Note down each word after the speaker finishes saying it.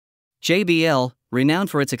JBL, renowned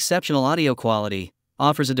for its exceptional audio quality,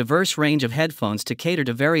 offers a diverse range of headphones to cater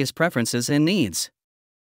to various preferences and needs.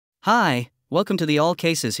 Hi, welcome to the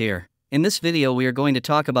AllCasesHere. In this video we are going to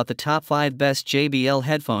talk about the top 5 best JBL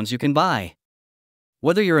headphones you can buy.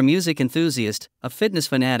 Whether you're a music enthusiast, a fitness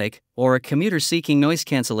fanatic, or a commuter seeking noise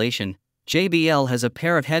cancellation, JBL has a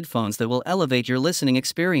pair of headphones that will elevate your listening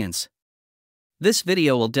experience. This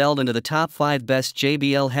video will delve into the top 5 best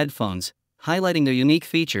JBL headphones, highlighting their unique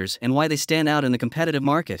features and why they stand out in the competitive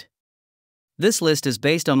market. This list is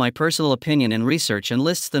based on my personal opinion and research and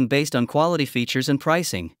lists them based on quality, features, and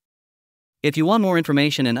pricing. If you want more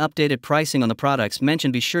information and updated pricing on the products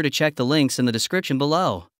mentioned, be sure to check the links in the description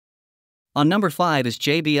below. On number 5 is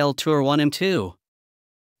JBL Tour One M2.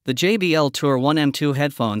 The JBL Tour One M2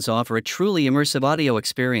 headphones offer a truly immersive audio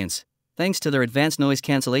experience, thanks to their advanced noise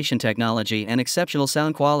cancellation technology and exceptional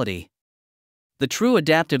sound quality. The true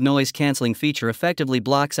adaptive noise cancelling feature effectively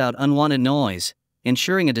blocks out unwanted noise,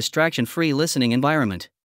 ensuring a distraction-free listening environment.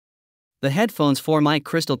 The headphones' 4-mic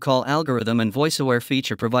crystal call algorithm and voice-aware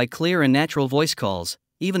feature provide clear and natural voice calls,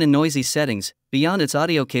 even in noisy settings. Beyond its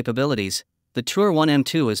audio capabilities, the Tour One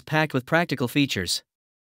M2 is packed with practical features.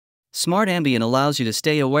 Smart Ambient allows you to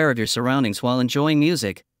stay aware of your surroundings while enjoying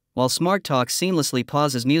music, while Smart Talk seamlessly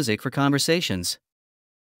pauses music for conversations.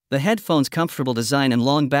 The headphones' comfortable design and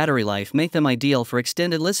long battery life make them ideal for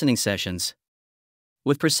extended listening sessions.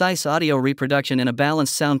 With precise audio reproduction and a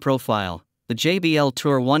balanced sound profile, the JBL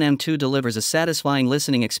Tour One M2 delivers a satisfying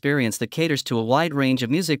listening experience that caters to a wide range of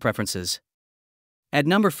music preferences. At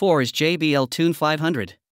number 4 is JBL Tune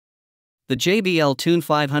 500. The JBL Tune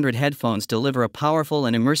 500 headphones deliver a powerful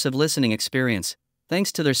and immersive listening experience,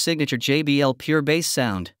 thanks to their signature JBL pure bass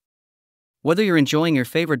sound. Whether you're enjoying your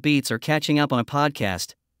favorite beats or catching up on a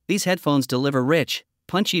podcast, these headphones deliver rich,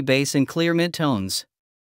 punchy bass and clear mid-tones.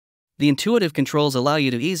 The intuitive controls allow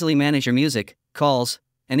you to easily manage your music, calls,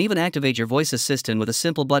 and even activate your voice assistant with a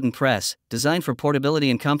simple button press. Designed for portability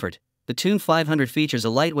and comfort, the Tune 500 features a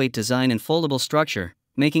lightweight design and foldable structure,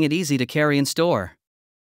 making it easy to carry and store.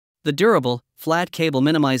 The durable, flat cable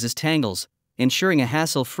minimizes tangles, ensuring a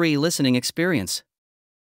hassle-free listening experience.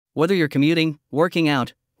 Whether you're commuting, working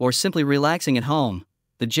out, or simply relaxing at home,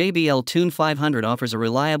 the JBL Tune 500 offers a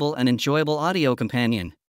reliable and enjoyable audio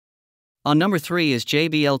companion. On number 3 is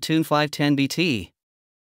JBL Tune 510 BT.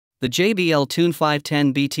 The JBL Tune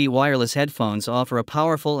 510 BT wireless headphones offer a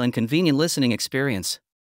powerful and convenient listening experience.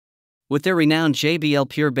 With their renowned JBL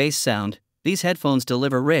pure bass sound, these headphones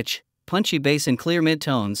deliver rich, punchy bass and clear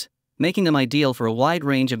mid-tones, making them ideal for a wide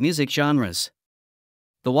range of music genres.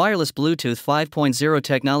 The wireless Bluetooth 5.0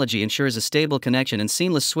 technology ensures a stable connection and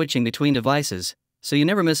seamless switching between devices, so you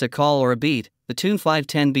never miss a call or a beat. The Tune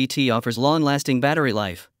 510 BT offers long-lasting battery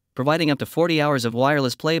life, providing up to 40 hours of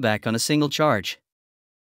wireless playback on a single charge.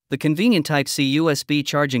 The convenient Type-C USB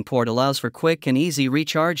charging port allows for quick and easy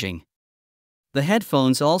recharging. The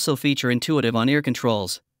headphones also feature intuitive on-ear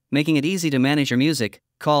controls, making it easy to manage your music,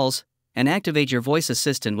 calls, and activate your voice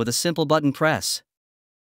assistant with a simple button press.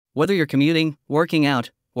 Whether you're commuting, working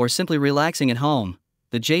out, or simply relaxing at home,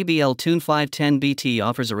 the JBL Tune 510 BT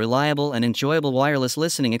offers a reliable and enjoyable wireless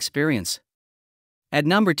listening experience. At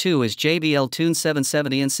number 2 is JBL Tune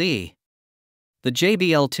 770NC. The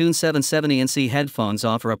JBL Tune 770NC headphones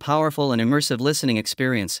offer a powerful and immersive listening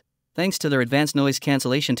experience, thanks to their advanced noise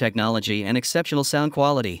cancellation technology and exceptional sound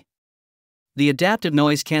quality. The adaptive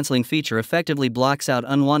noise cancelling feature effectively blocks out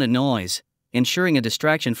unwanted noise, ensuring a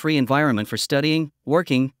distraction-free environment for studying,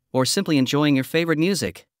 working, or simply enjoying your favorite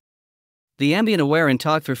music. The ambient aware and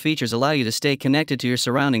talk-through features allow you to stay connected to your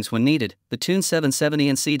surroundings when needed. The Tune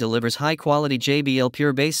 770NC delivers high-quality JBL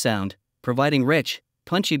pure bass sound, providing rich,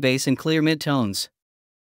 punchy bass and clear mid-tones.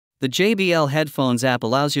 The JBL Headphones app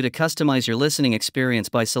allows you to customize your listening experience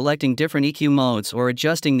by selecting different EQ modes or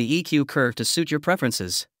adjusting the EQ curve to suit your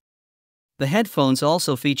preferences. The headphones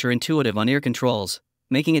also feature intuitive on-ear controls,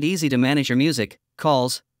 making it easy to manage your music,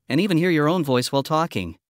 calls, and even hear your own voice while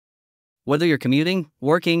talking. Whether you're commuting,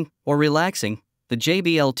 working, or relaxing, the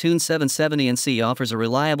JBL Tune 770NC offers a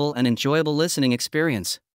reliable and enjoyable listening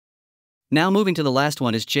experience. Now moving to the last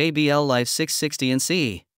one is JBL Live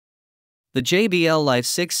 660NC. The JBL Live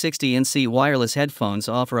 660NC wireless headphones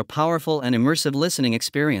offer a powerful and immersive listening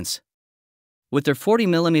experience. With their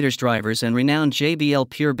 40mm drivers and renowned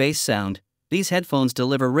JBL pure bass sound, these headphones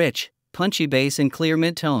deliver rich, punchy bass and clear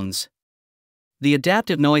mid-tones. The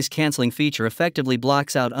adaptive noise cancelling feature effectively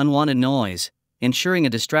blocks out unwanted noise, ensuring a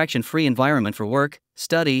distraction-free environment for work,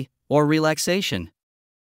 study, or relaxation.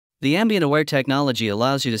 The ambient aware technology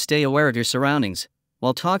allows you to stay aware of your surroundings,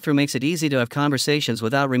 while talk-through makes it easy to have conversations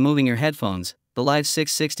without removing your headphones. The Live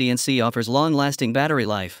 660NC offers long-lasting battery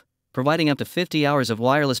life, providing up to 50 hours of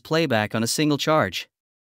wireless playback on a single charge.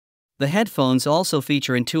 The headphones also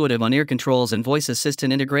feature intuitive on-ear controls and voice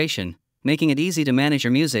assistant integration, making it easy to manage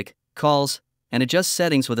your music, calls, and adjust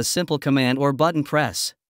settings with a simple command or button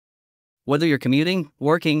press. Whether you're commuting,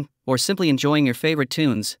 working, or simply enjoying your favorite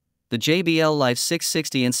tunes, the JBL Live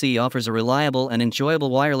 660NC offers a reliable and enjoyable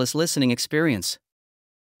wireless listening experience.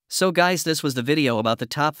 So guys, this was the video about the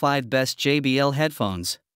top 5 best JBL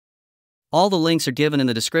headphones. All the links are given in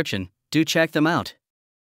the description, do check them out.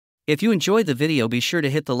 If you enjoyed the video, be sure to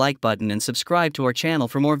hit the like button and subscribe to our channel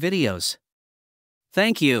for more videos.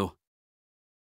 Thank you.